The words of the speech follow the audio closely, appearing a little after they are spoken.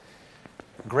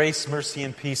Grace, mercy,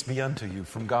 and peace be unto you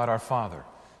from God our Father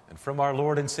and from our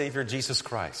Lord and Savior Jesus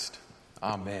Christ.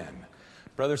 Amen.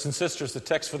 Brothers and sisters, the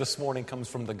text for this morning comes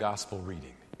from the Gospel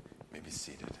reading. You may be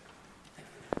seated.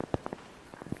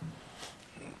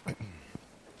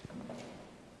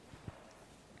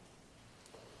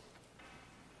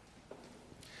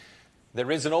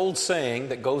 There is an old saying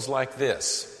that goes like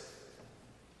this: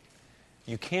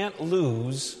 you can't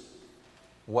lose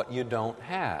what you don't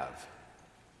have.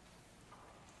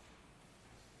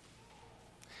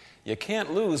 You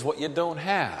can't lose what you don't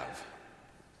have.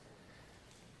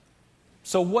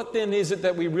 So what then is it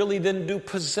that we really then do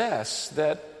possess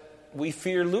that we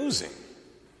fear losing?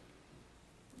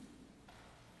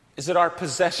 Is it our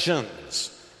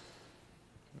possessions?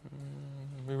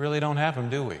 We really don't have them,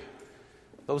 do we?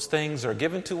 Those things are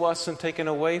given to us and taken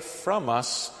away from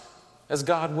us as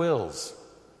God wills.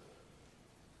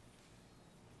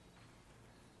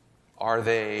 Are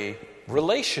they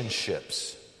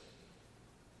relationships?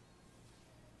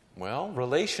 Well,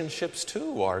 relationships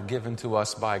too are given to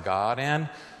us by God and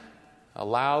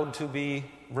allowed to be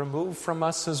removed from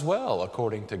us as well,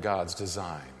 according to God's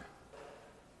design.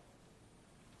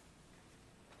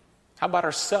 How about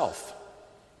ourself?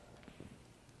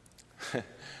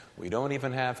 We don't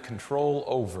even have control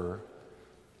over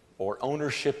or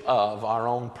ownership of our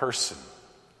own person.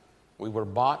 We were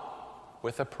bought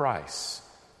with a price.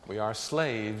 We are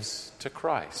slaves to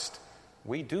Christ.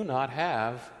 We do not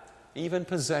have even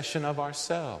possession of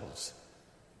ourselves.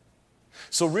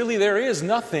 So really there is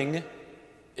nothing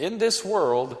in this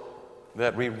world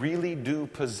that we really do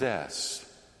possess.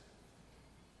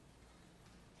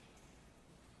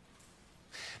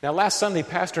 Now, last Sunday,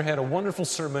 Pastor had a wonderful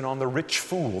sermon on the rich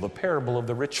fool, the parable of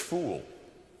the rich fool.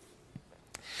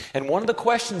 And one of the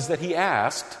questions that he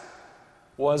asked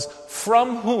was,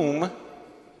 from whom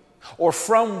or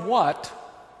from what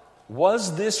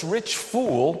was this rich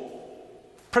fool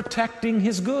protecting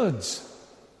his goods?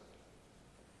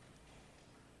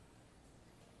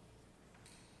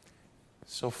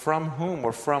 So from whom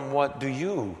or from what do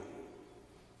you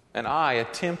and I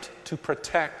attempt to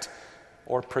protect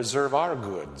or preserve our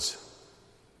goods?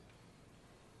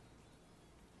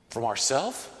 From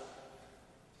ourselves?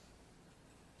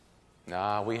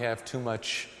 Nah, we have too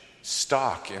much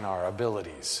stock in our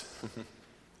abilities.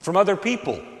 From other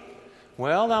people?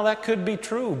 Well, now that could be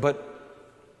true, but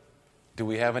do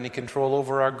we have any control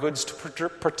over our goods to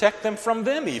protect them from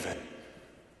them even?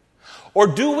 Or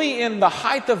do we, in the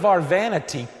height of our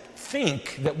vanity,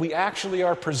 think that we actually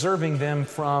are preserving them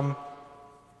from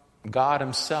God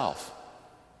Himself?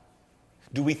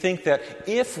 Do we think that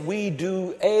if we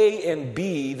do A and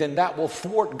B, then that will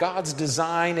thwart God's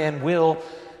design and will,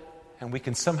 and we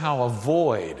can somehow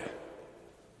avoid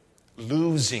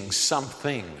losing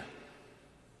something?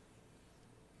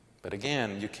 But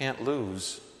again, you can't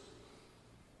lose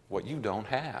what you don't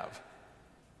have.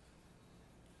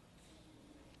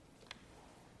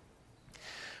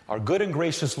 Our good and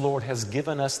gracious Lord has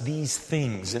given us these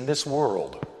things in this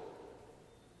world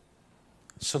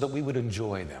so that we would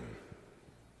enjoy them.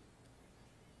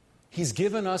 He's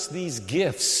given us these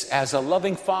gifts as a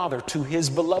loving father to His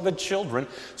beloved children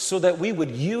so that we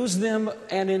would use them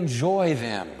and enjoy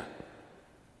them.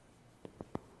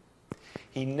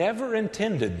 He never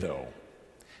intended, though,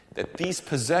 that these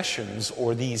possessions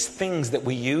or these things that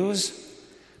we use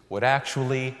would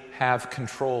actually have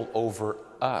control over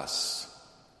us.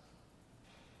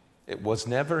 It was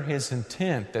never His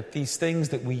intent that these things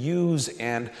that we use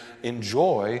and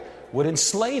enjoy would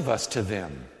enslave us to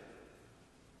them.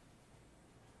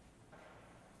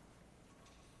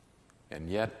 And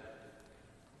yet,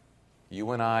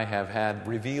 you and I have had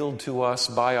revealed to us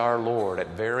by our Lord at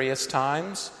various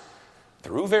times,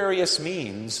 through various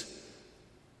means,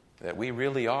 that we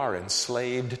really are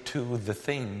enslaved to the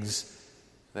things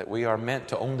that we are meant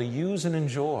to only use and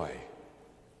enjoy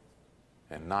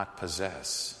and not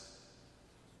possess.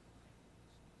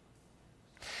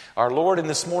 Our Lord in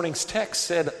this morning's text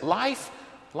said, life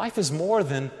is more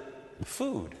than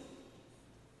food.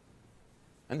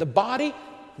 And the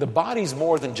body's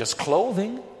more than just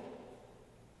clothing.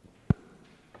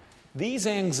 These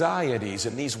anxieties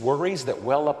and these worries that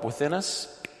well up within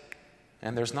us,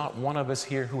 and there's not one of us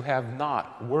here who have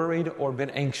not worried or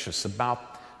been anxious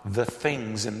about the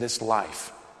things in this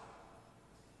life.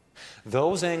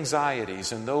 Those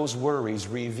anxieties and those worries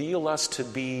reveal us to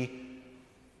be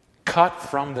cut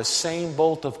from the same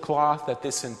bolt of cloth that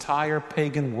this entire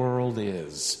pagan world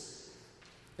is.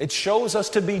 It shows us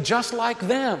to be just like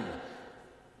them.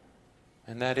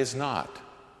 And that is not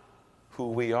who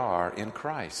we are in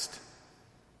Christ.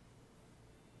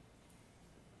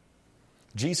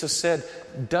 Jesus said,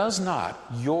 "Does not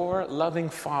your loving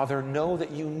Father know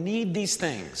that you need these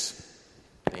things?"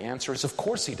 The answer is, of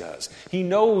course He does. He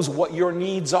knows what your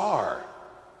needs are.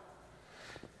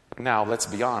 Now, let's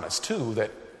be honest, too,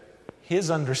 that His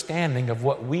understanding of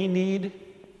what we need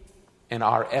and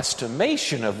our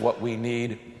estimation of what we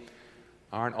need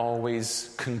aren't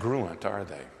always congruent, are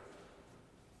they?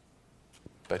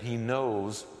 But He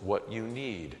knows what you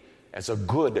need, as a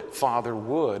good father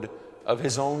would of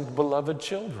his own beloved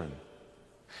children.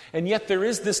 And yet there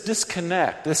is this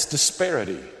disconnect, this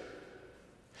disparity.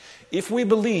 If we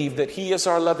believe that He is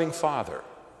our loving Father,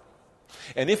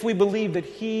 and if we believe that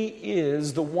He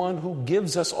is the one who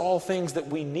gives us all things that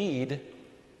we need,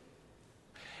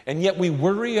 and yet we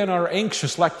worry and are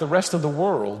anxious like the rest of the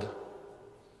world,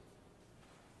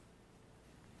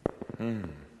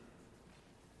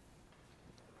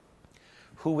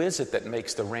 who is it that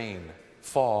makes the rain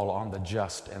fall on the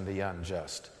just and the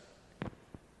unjust?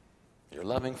 Your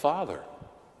loving Father.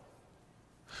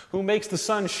 Who makes the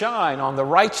sun shine on the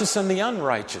righteous and the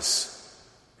unrighteous?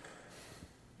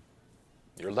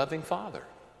 Your loving Father.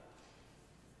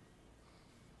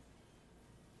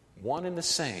 One and the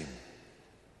same.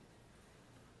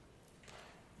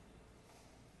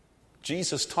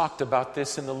 Jesus talked about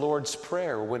this in the Lord's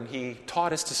Prayer when He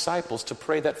taught His disciples to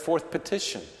pray that fourth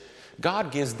petition.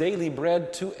 God gives daily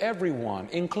bread to everyone,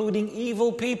 including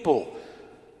evil people.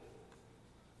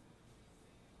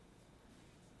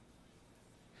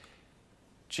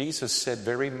 Jesus said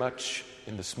very much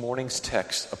in this morning's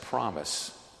text a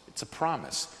promise. It's a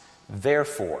promise.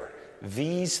 Therefore,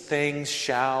 these things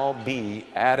shall be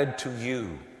added to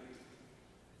you.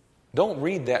 Don't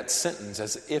read that sentence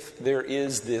as if there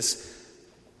is this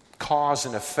cause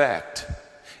and effect.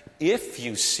 If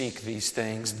you seek these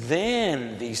things,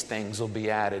 then these things will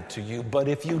be added to you. But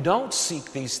if you don't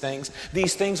seek these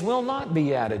things will not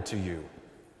be added to you.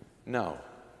 No.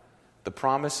 The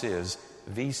promise is,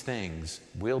 these things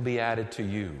will be added to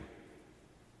you.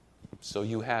 So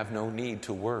you have no need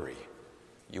to worry.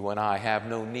 You and I have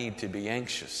no need to be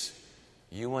anxious.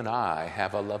 You and I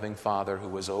have a loving Father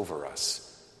who is over us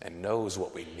and knows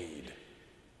what we need.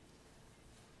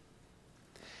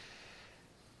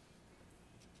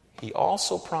 He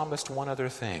also promised one other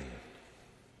thing.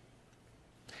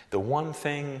 The one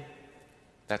thing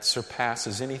that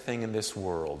surpasses anything in this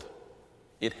world.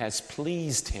 It has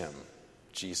pleased Him,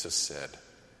 Jesus said,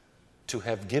 to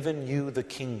have given you the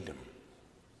kingdom.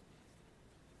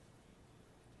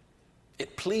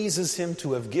 It pleases Him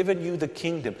to have given you the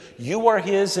kingdom. You are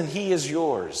His and He is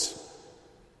yours.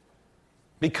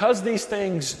 Because these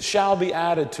things shall be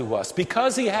added to us,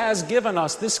 because He has given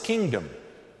us this kingdom,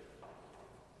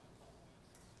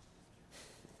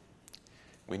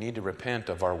 we need to repent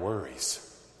of our worries.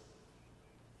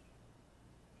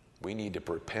 We need to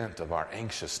repent of our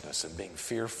anxiousness and being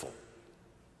fearful,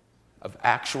 of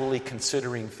actually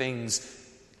considering things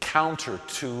counter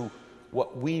to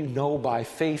what we know by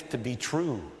faith to be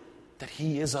true, that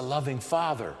He is a loving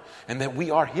Father and that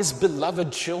we are His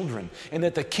beloved children and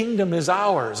that the kingdom is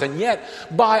ours. And yet,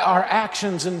 by our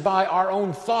actions and by our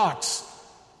own thoughts,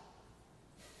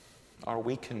 are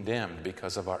we condemned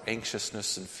because of our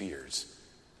anxiousness and fears?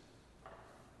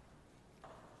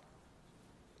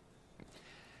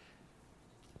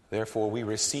 Therefore, we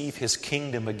receive His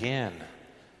kingdom again,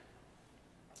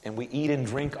 and we eat and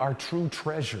drink our true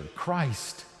treasure,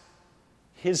 Christ,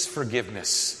 His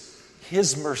forgiveness,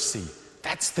 His mercy.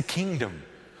 That's the kingdom.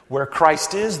 Where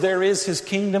Christ is, there is His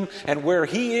kingdom, and where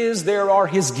He is, there are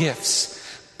His gifts.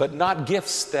 But not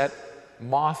gifts that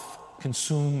moth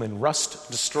consume and rust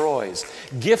destroys.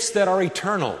 Gifts that are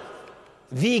eternal.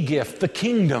 The gift, the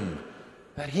kingdom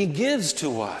that He gives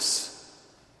to us.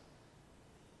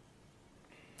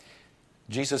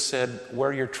 Jesus said,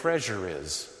 where your treasure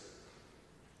is,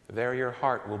 there your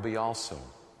heart will be also.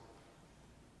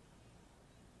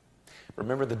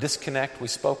 Remember the disconnect we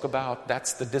spoke about?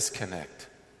 That's the disconnect.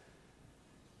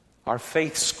 Our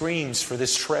faith screams for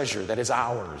this treasure that is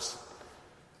ours,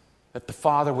 that the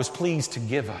Father was pleased to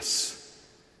give us.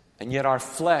 And yet our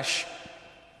flesh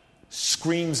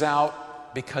screams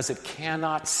out because it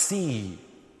cannot see.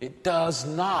 It does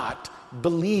not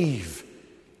believe.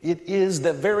 It is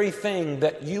the very thing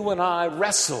that you and I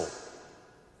wrestle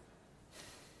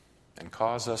and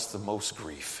cause us the most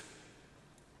grief.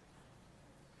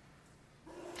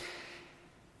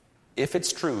 If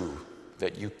it's true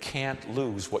that you can't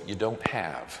lose what you don't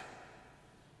have,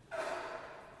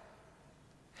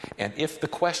 and if the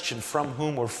question from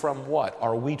whom or from what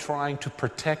are we trying to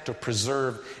protect or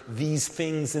preserve these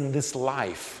things in this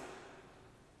life,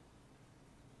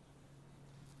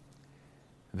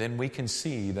 then we can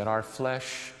see that our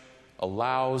flesh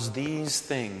allows these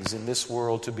things in this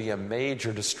world to be a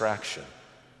major distraction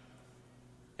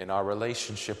in our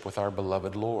relationship with our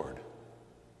beloved Lord.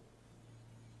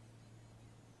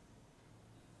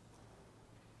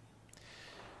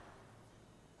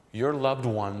 Your loved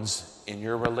ones, in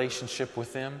your relationship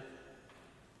with them,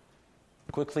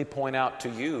 quickly point out to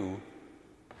you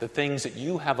the things that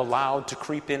you have allowed to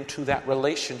creep into that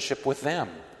relationship with them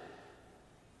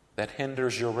that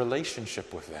hinders your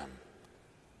relationship with them.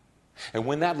 And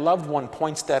when that loved one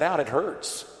points that out, it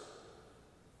hurts.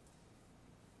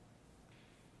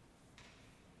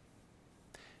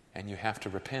 And you have to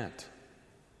repent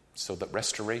so that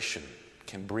restoration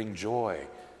can bring joy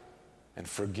and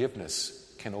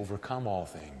forgiveness can overcome all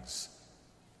things.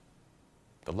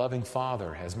 The loving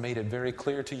Father has made it very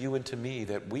clear to you and to me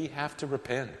that we have to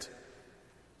repent,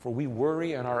 for we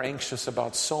worry and are anxious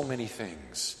about so many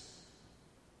things.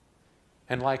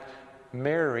 And like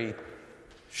Mary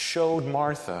showed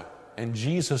Martha, and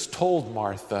Jesus told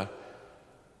Martha,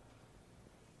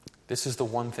 this is the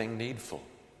one thing needful.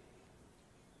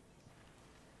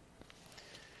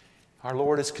 Our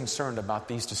Lord is concerned about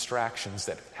these distractions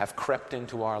that have crept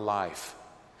into our life.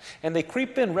 And they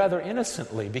creep in rather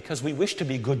innocently because we wish to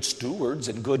be good stewards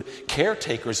and good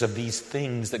caretakers of these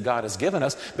things that God has given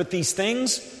us. But these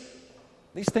things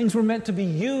were meant to be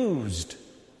used,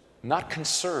 not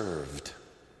conserved.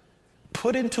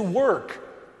 Put into work,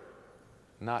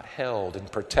 not held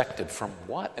and protected from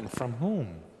what and from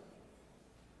whom?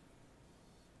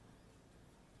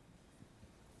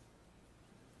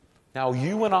 Now,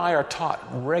 you and I are taught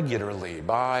regularly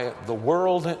by the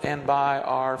world and by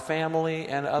our family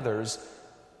and others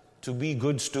to be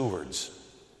good stewards.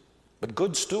 But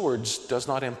good stewards does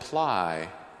not imply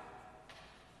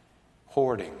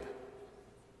hoarding.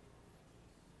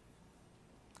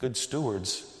 Good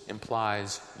stewards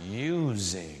implies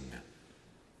using.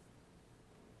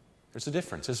 There's a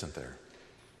difference, isn't there?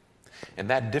 And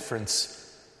that difference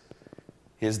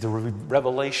is the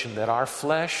revelation that our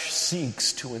flesh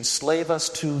seeks to enslave us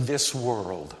to this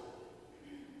world.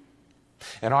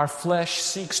 And our flesh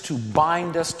seeks to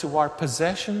bind us to our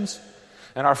possessions.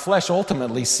 And our flesh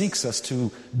ultimately seeks us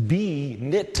to be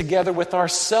knit together with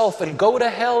ourself and go to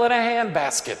hell in a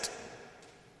handbasket.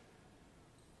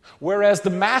 Whereas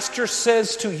the Master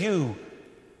says to you,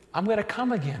 I'm going to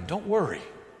come again, don't worry.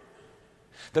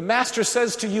 The Master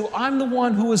says to you, I'm the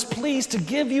one who is pleased to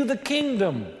give you the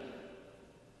kingdom.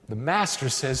 The Master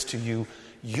says to you,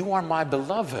 you are my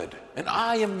beloved, and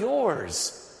I am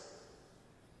yours.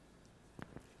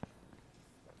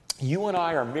 You and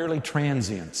I are merely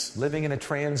transients, living in a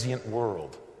transient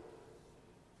world.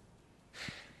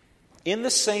 In the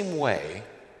same way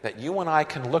that you and I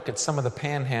can look at some of the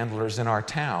panhandlers in our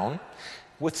town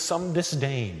with some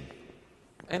disdain,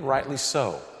 and rightly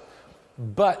so.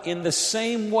 But in the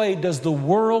same way does the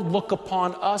world look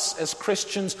upon us as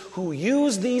Christians who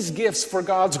use these gifts for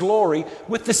God's glory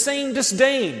with the same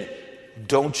disdain.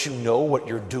 Don't you know what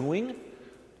you're doing?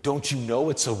 Don't you know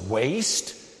it's a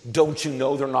waste? Don't you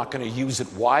know they're not going to use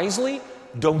it wisely?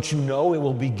 Don't you know it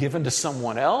will be given to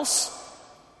someone else?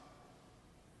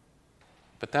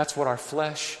 But that's what our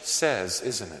flesh says,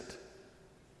 isn't it?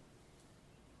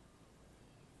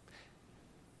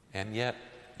 And yet,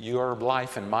 your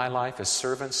life and my life as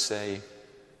servants say,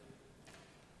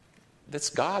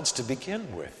 it's God's to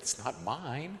begin with. It's not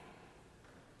mine.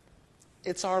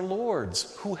 It's our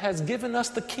Lord's, who has given us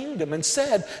the kingdom and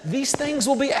said, these things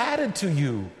will be added to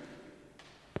you.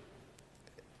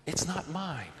 It's not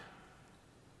mine.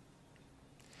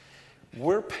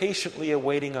 We're patiently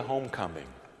awaiting a homecoming.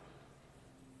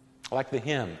 Like the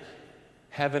hymn,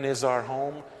 Heaven is our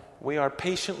home. We are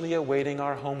patiently awaiting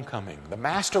our homecoming. The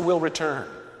Master will return.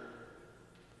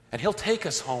 And He'll take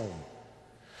us home.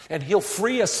 And He'll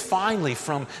free us finally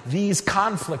from these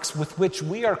conflicts with which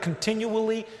we are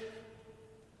continually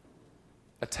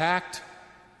attacked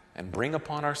and bring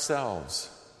upon ourselves.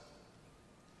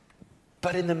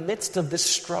 But in the midst of this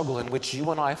struggle in which you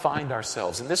and I find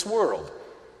ourselves, in this world,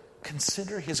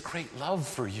 consider His great love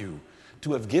for you,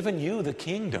 to have given you the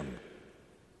kingdom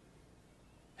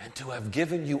and to have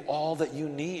given you all that you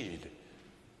need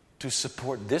to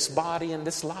support this body and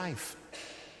this life.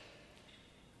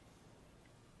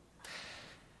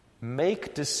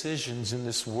 Make decisions in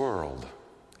this world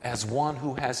as one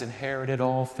who has inherited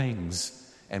all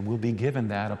things and will be given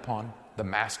that upon the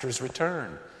Master's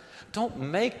return. Don't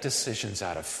make decisions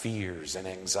out of fears and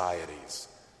anxieties.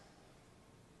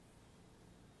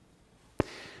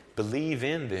 Believe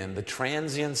in, then, the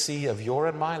transiency of your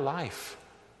and my life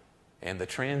and the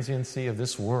transiency of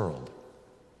this world.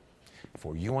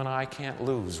 For you and I can't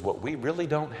lose what we really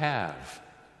don't have.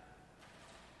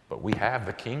 But we have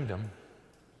the kingdom.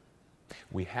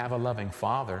 We have a loving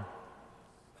Father.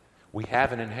 We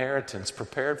have an inheritance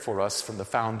prepared for us from the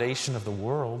foundation of the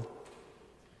world.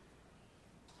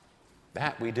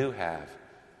 That we do have,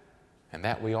 and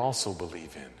that we also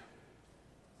believe in.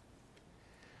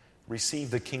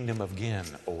 Receive the kingdom again,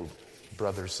 O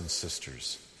brothers and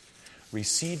sisters.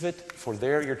 Receive it, for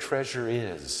there your treasure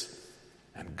is,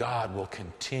 and God will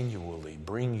continually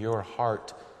bring your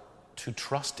heart to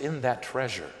trust in that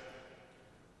treasure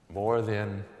more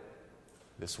than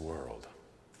this world.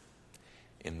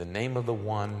 In the name of the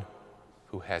one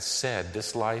who has said,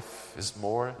 this life is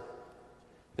more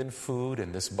than food,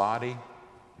 and this body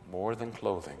more than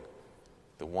clothing,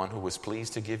 the one who was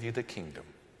pleased to give you the kingdom,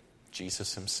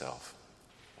 Jesus himself.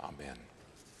 Amen.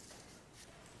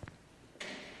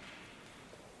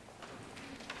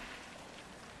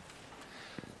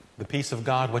 The peace of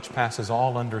God, which passes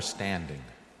all understanding,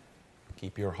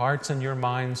 keep your hearts and your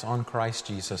minds on Christ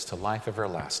Jesus to life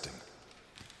everlasting.